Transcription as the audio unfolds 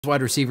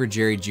Wide receiver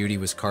Jerry Jeudy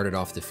was carted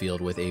off the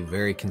field with a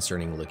very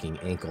concerning looking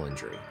ankle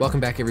injury.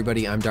 Welcome back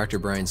everybody, I'm Dr.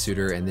 Brian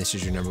Sutterer and this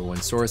is your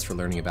 #1 source for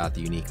learning about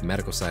the unique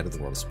medical side of the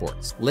world of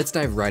sports. Let's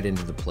dive right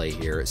into the play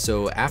here.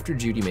 So after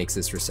Jeudy makes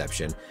this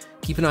reception,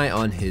 keep an eye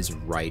on his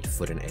right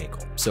foot and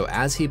ankle. So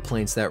as he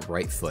plants that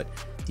right foot,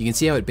 you can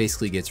see how it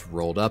basically gets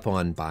rolled up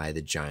on by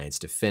the Giants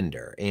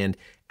defender. And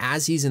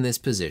as he's in this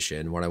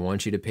position, what I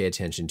want you to pay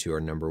attention to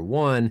are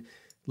 #1,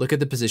 look at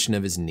the position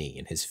of his knee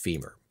and his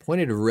femur.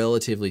 Pointed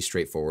relatively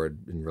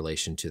straightforward in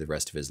relation to the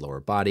rest of his lower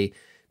body.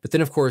 But then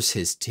of course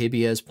his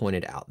tibia is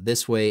pointed out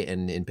this way,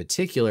 and in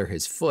particular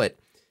his foot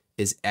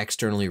is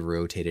externally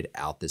rotated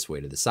out this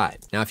way to the side.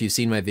 Now, if you've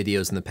seen my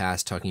videos in the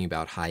past talking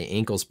about high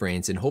ankle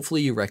sprains, and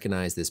hopefully you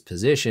recognize this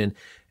position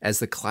as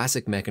the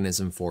classic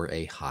mechanism for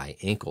a high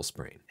ankle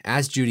sprain.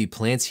 As Jeudy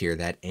plants here,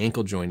 that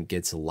ankle joint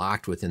gets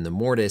locked within the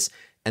mortise,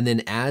 and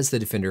then as the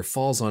defender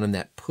falls on him,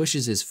 that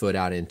pushes his foot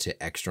out into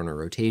external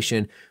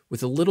rotation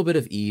with a little bit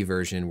of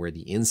eversion where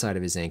the inside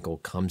of his ankle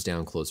comes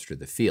down closer to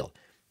the field.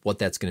 What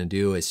that's going to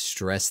do is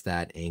stress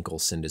that ankle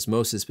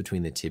syndesmosis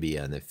between the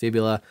tibia and the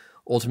fibula,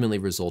 ultimately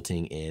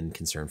resulting in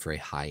concern for a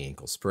high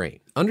ankle sprain.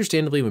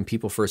 Understandably, when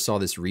people first saw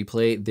this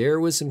replay, there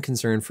was some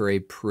concern for a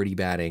pretty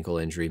bad ankle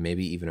injury,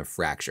 maybe even a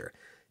fracture.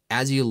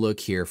 As you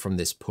look here from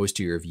this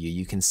posterior view,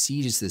 you can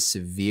see just this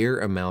severe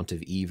amount of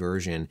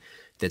eversion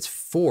that's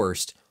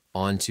forced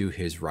onto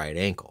his right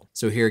ankle.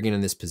 So here again in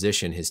this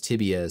position, his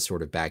tibia is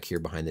sort of back here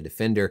behind the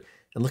defender,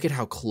 and look at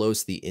how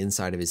close the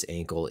inside of his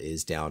ankle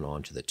is down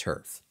onto the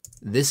turf.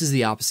 This is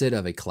the opposite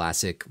of a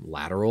classic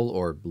lateral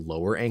or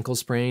lower ankle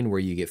sprain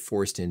where you get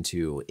forced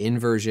into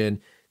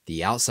inversion,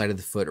 the outside of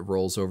the foot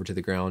rolls over to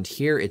the ground.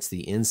 Here it's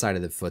the inside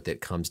of the foot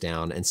that comes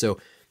down, and so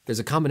there's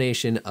a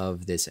combination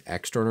of this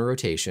external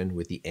rotation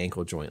with the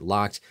ankle joint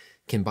locked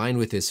combined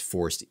with this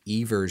forced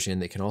eversion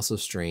that can also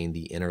strain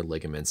the inner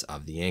ligaments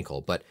of the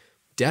ankle. But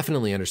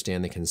definitely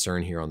understand the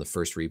concern here on the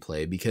first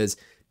replay, because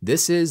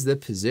this is the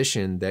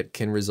position that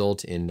can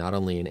result in not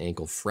only an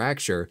ankle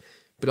fracture,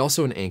 but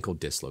also an ankle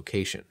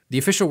dislocation. The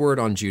official word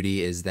on Jeudy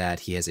is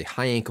that he has a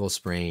high ankle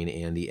sprain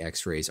and the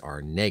x-rays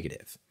are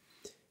negative.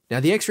 Now,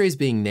 the x-rays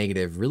being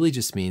negative really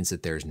just means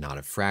that there's not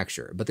a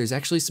fracture, but there's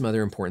actually some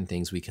other important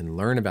things we can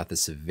learn about the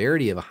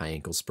severity of a high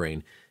ankle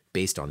sprain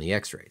based on the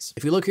x-rays.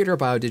 If we look at our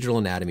biodigital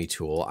anatomy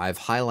tool, I've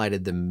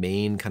highlighted the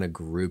main kind of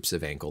groups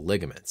of ankle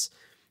ligaments.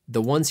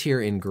 The ones here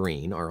in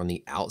green are on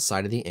the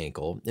outside of the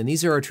ankle, and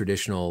these are our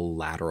traditional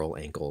lateral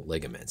ankle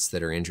ligaments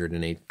that are injured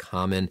in a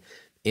common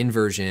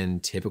inversion,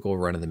 typical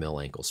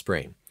run-of-the-mill ankle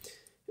sprain.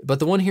 But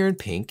the one here in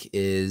pink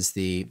is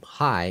the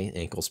high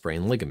ankle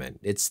sprain ligament.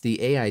 It's the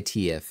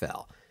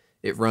AITFL.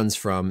 It runs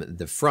from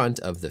the front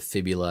of the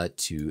fibula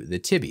to the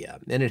tibia,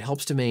 and it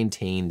helps to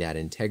maintain that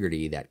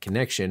integrity, that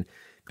connection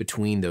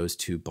between those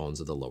two bones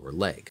of the lower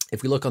leg.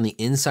 If we look on the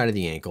inside of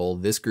the ankle,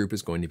 this group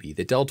is going to be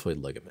the deltoid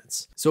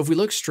ligaments. So if we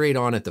look straight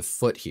on at the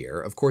foot here,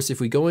 of course, if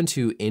we go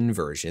into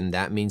inversion,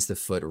 that means the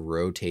foot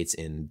rotates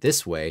in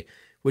this way,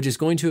 which is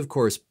going to, of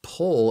course,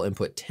 pull and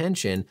put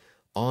tension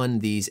on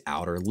these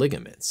outer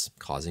ligaments,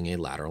 causing a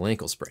lateral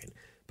ankle sprain.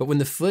 But when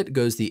the foot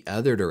goes the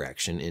other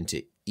direction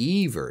into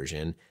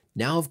eversion,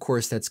 now, of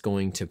course, that's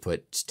going to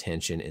put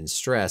tension and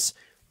stress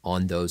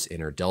on those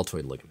inner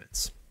deltoid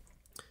ligaments.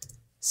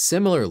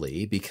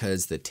 Similarly,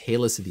 because the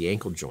talus of the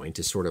ankle joint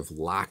is sort of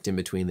locked in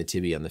between the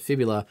tibia and the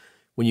fibula,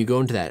 when you go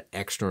into that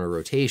external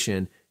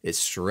rotation, it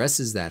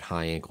stresses that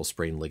high ankle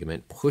sprain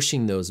ligament,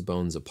 pushing those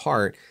bones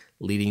apart,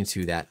 leading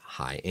to that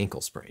high ankle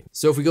sprain.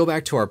 So if we go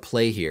back to our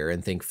play here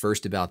and think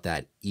first about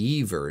that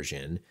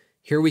eversion,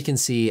 here we can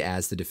see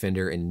as the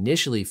defender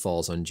initially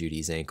falls on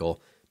Jeudy's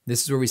ankle,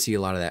 this is where we see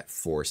a lot of that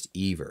forced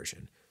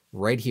eversion.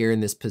 Right here in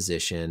this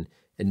position,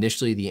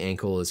 initially the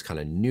ankle is kind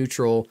of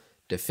neutral.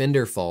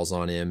 Defender falls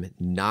on him,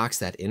 knocks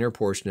that inner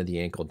portion of the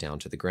ankle down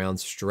to the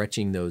ground,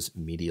 stretching those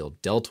medial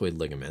deltoid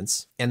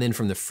ligaments. And then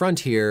from the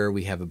front here,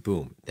 we have a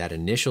boom, that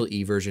initial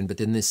eversion, but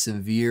then this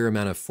severe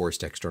amount of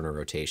forced external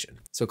rotation.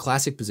 So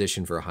classic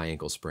position for a high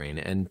ankle sprain,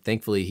 and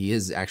thankfully he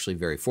is actually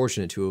very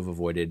fortunate to have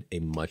avoided a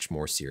much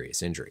more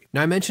serious injury.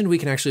 Now, I mentioned we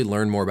can actually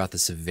learn more about the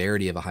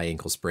severity of a high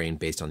ankle sprain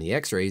based on the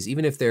x-rays,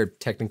 even if they're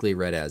technically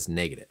read as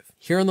negative.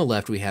 Here on the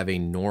left, we have a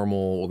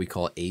normal, what we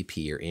call AP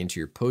or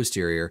anterior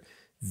posterior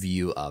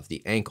view of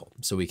the ankle.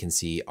 So we can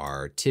see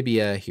our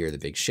tibia here, the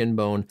big shin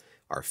bone,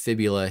 our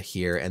fibula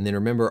here, and then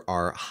remember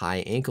our high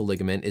ankle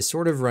ligament is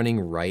sort of running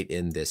right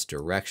in this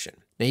direction.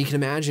 Now you can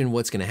imagine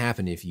what's going to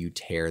happen if you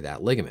tear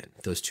that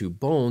ligament. Those two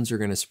bones are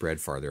going to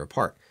spread farther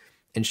apart.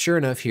 And sure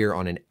enough, here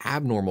on an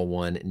abnormal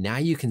one, now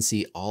you can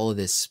see all of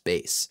this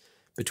space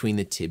between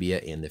the tibia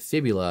and the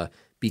fibula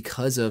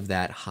because of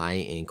that high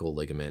ankle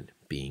ligament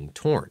being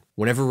torn.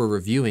 Whenever we're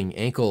reviewing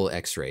ankle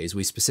x-rays,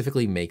 we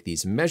specifically make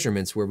these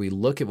measurements where we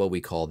look at what we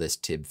call this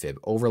tib-fib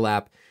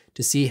overlap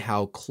to see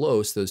how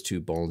close those two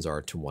bones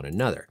are to one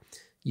another.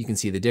 You can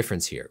see the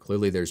difference here.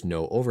 Clearly there's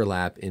no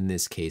overlap in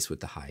this case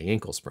with the high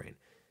ankle sprain.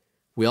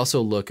 We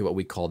also look at what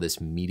we call this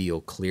medial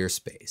clear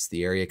space,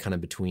 the area kind of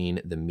between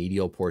the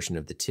medial portion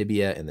of the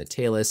tibia and the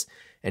talus.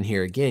 And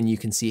here again, you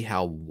can see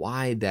how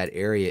wide that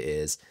area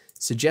is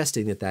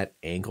suggesting that that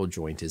ankle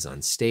joint is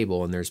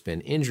unstable and there's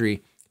been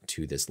injury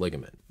to this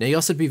ligament. Now you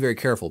also have to be very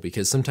careful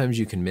because sometimes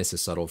you can miss a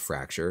subtle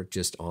fracture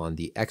just on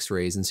the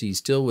x-rays, and so you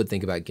still would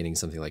think about getting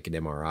something like an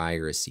MRI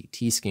or a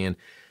CT scan,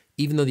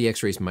 even though the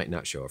x-rays might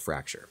not show a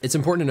fracture. It's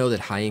important to know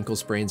that high ankle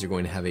sprains are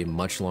going to have a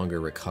much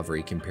longer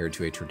recovery compared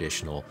to a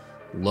traditional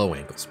low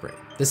ankle sprain.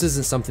 This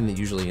isn't something that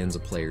usually ends a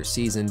player's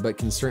season, but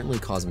can certainly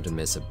cause them to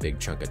miss a big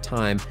chunk of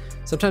time,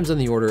 sometimes on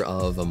the order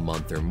of a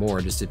month or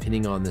more, just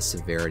depending on the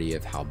severity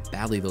of how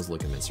badly those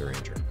ligaments are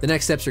injured. The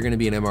next steps are going to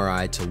be an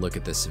MRI to look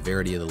at the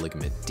severity of the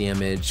ligament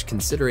damage,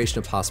 consideration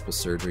of possible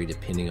surgery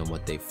depending on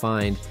what they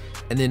find,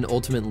 and then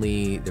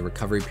ultimately the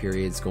recovery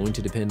period is going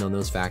to depend on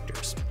those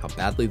factors: how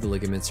badly the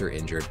ligaments are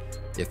injured,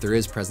 if there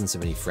is presence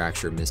of any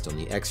fracture missed on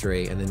the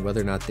x-ray, and then whether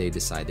or not they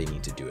decide they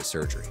need to do a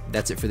surgery.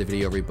 That's it for the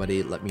video,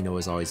 everybody. Let me know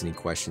as always any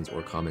questions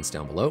or comments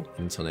down below.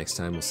 And until next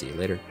time, we'll see you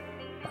later.